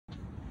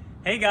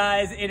Hey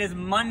guys, it is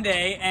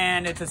Monday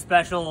and it's a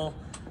special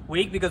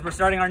week because we're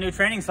starting our new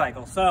training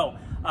cycle. So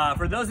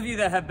for those of you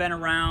that have been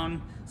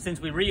around since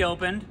we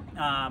reopened,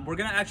 we're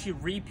gonna actually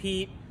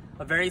repeat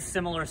a very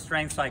similar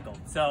strength cycle.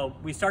 So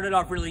we started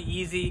off really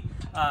easy.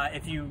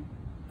 If you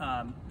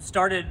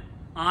started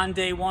on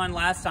day one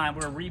last time,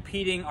 we're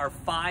repeating our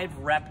 5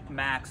 rep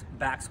max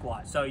back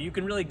squat. So you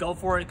can really go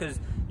for it because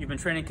you've been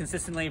training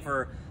consistently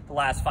for the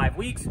last 5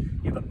 weeks.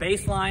 You have a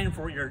baseline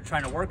for what you're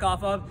trying to work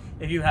off of.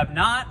 If you have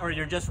not, or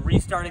you're just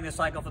restarting the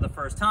cycle for the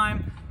first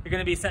time, you're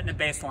gonna be setting a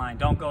baseline.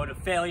 Don't go to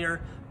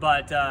failure,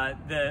 but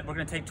we're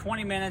gonna take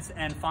 20 minutes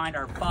and find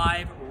our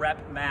 5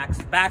 rep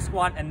max back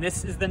squat, and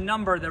this is the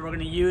number that we're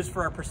gonna use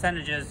for our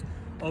percentages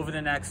over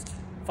the next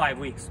 5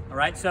 weeks, all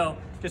right? So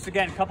just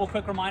again, a couple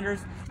quick reminders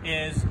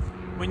is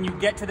when you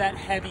get to that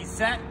heavy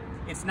set,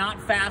 it's not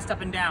fast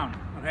up and down,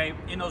 okay?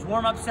 In those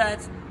warm-up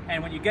sets,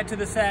 and when you get to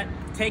the set,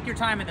 take your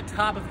time at the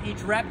top of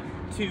each rep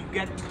to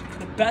get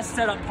the best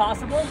setup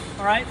possible,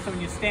 all right? So when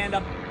you stand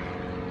up,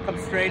 come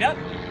straight up,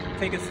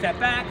 take a step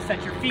back,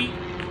 set your feet,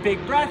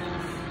 big breath.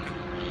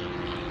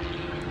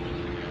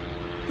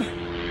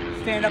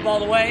 Stand up all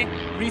the way,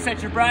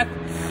 reset your breath.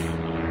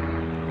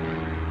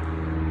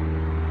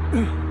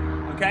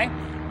 Okay?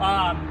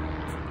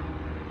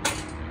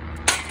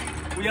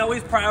 We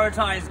always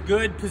prioritize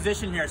good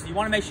position here. So you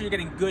wanna make sure you're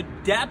getting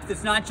good depth.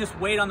 It's not just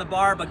weight on the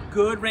bar, but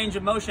good range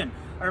of motion.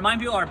 I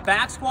remind people our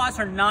back squats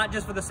are not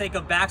just for the sake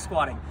of back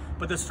squatting,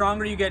 but the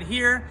stronger you get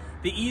here,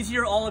 the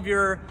easier all of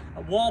your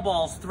wall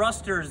balls,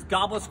 thrusters,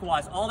 goblet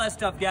squats, all that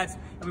stuff gets,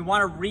 and we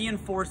wanna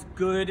reinforce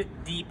good,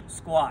 deep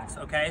squats,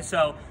 okay?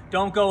 So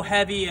don't go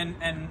heavy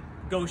and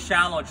go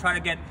shallow. Try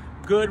to get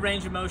good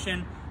range of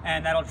motion,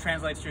 and that'll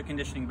translate to your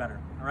conditioning better,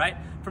 all right?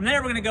 From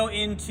there, we're gonna go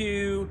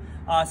into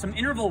some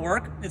interval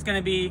work. It's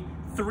gonna be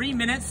 3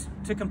 minutes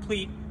to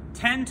complete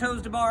 10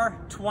 toes to bar,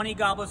 20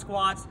 goblet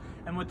squats,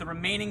 and with the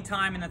remaining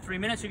time in the 3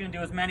 minutes, you're gonna do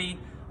as many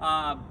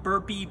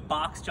burpee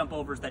box jump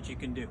overs that you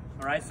can do,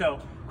 all right? So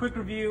quick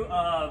review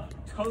of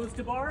toes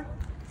to bar,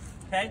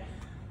 okay?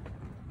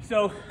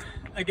 So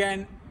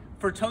again,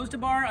 for toes to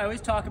bar, I always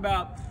talk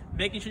about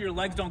making sure your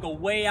legs don't go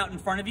way out in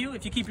front of you.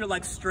 If you keep your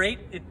legs straight,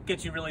 it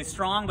gets you really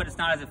strong, but it's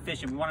not as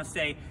efficient. We wanna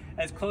stay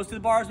as close to the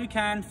bar as we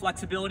can.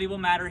 Flexibility will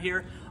matter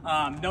here.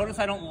 Notice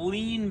I don't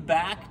lean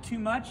back too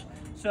much.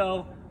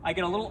 So I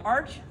get a little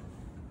arch,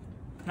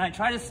 and I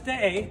try to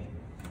stay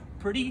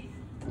pretty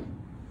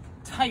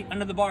tight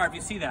under the bar, if you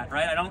see that,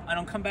 right? I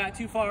don't come back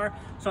too far,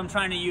 so I'm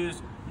trying to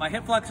use my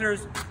hip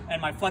flexors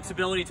and my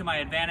flexibility to my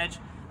advantage.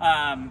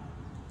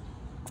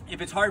 If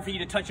it's hard for you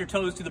to touch your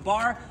toes to the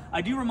bar,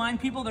 I do remind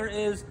people there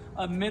is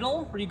a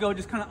middle where you go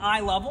just kind of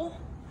eye level,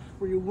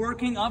 where you're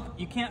working up.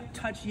 You can't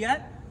touch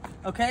yet,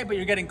 okay, but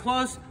you're getting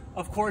close.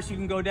 Of course, you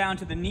can go down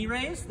to the knee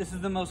raise. This is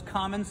the most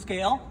common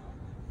scale,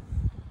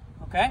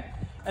 okay?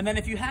 And then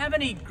if you have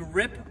any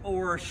grip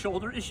or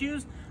shoulder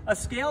issues, a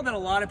scale that a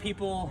lot of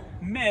people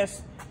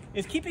miss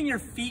is keeping your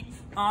feet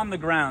on the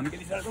ground. Get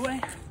these out of the way.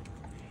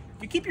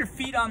 If you keep your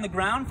feet on the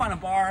ground, find a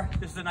bar,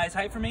 this is a nice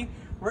height for me,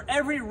 where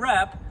every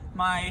rep,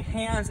 my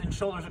hands and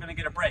shoulders are gonna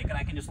get a break, and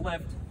I can just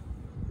lift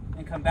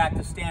and come back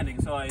to standing,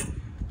 so I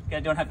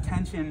don't have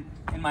tension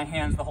in my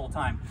hands the whole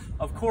time.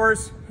 Of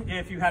course,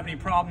 if you have any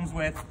problems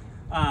with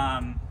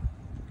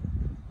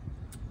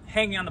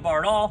hanging on the bar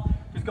at all,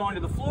 just going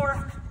to the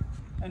floor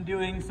and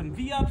doing some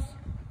V-ups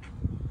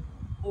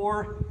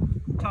or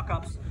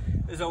tuck-ups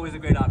is always a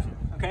great option,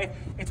 okay?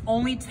 It's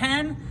only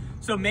 10,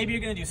 so maybe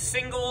you're gonna do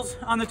singles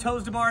on the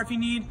toes to bar if you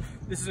need.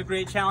 This is a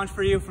great challenge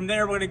for you. From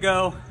there, we're gonna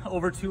go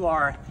over to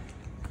our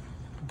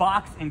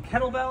box and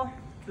kettlebell.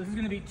 This is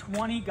gonna be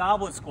 20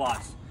 goblet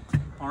squats.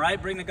 All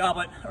right, bring the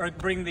goblet or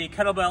bring the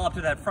kettlebell up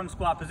to that front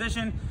squat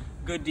position.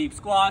 Good deep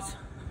squats,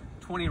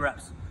 20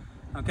 reps.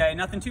 Okay,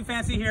 nothing too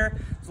fancy here.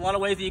 There's a lot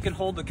of ways that you can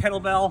hold the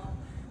kettlebell,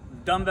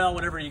 dumbbell,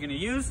 whatever you're gonna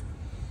use.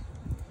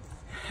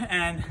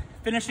 And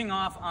finishing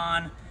off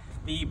on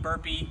the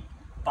burpee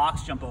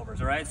box jump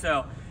overs, all right?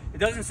 So it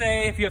doesn't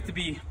say if you have to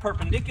be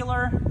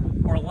perpendicular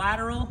or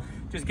lateral,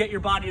 just get your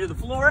body to the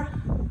floor,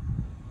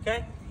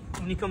 okay?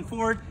 When you come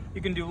forward,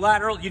 you can do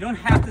lateral. You don't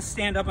have to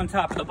stand up on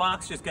top of the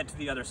box, just get to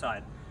the other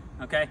side,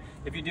 okay?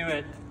 If you do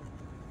it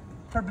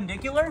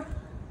perpendicular,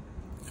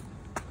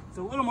 it's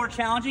a little more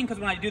challenging because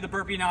when I do the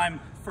burpee now, I'm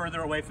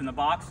further away from the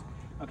box,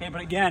 okay? But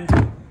again,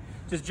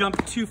 just jump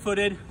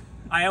 2-footed.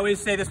 I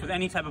always say this with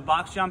any type of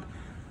box jump.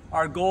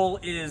 Our goal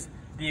is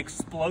the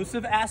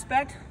explosive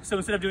aspect. So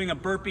instead of doing a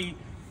burpee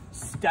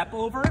step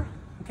over,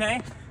 okay,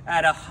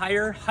 at a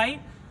higher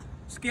height,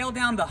 scale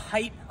down the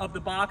height of the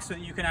box so that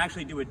you can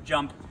actually do a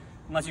jump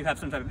unless you have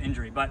some type of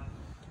injury. But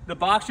the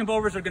box jump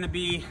overs are gonna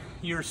be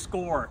your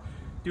score.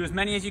 Do as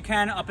many as you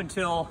can up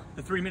until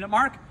the 3-minute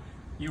mark.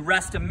 You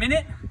rest a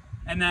minute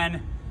and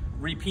then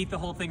repeat the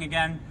whole thing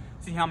again.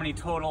 See how many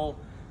total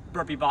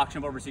burpee box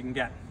jump overs you can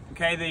get.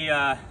 Okay,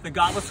 the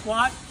goblet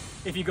squat,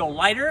 if you go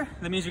lighter,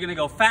 that means you're gonna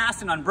go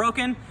fast and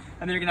unbroken,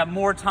 and then you're gonna have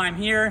more time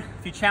here.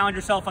 If you challenge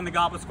yourself on the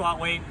goblet squat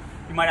weight,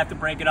 you might have to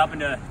break it up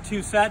into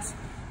 2 sets.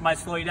 It might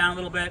slow you down a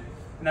little bit.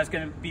 and that's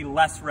gonna be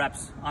less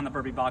reps on the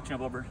burpee box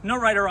jump over. No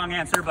right or wrong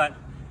answer, but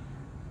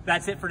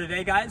that's it for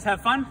today, guys.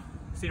 Have fun.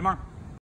 See you tomorrow.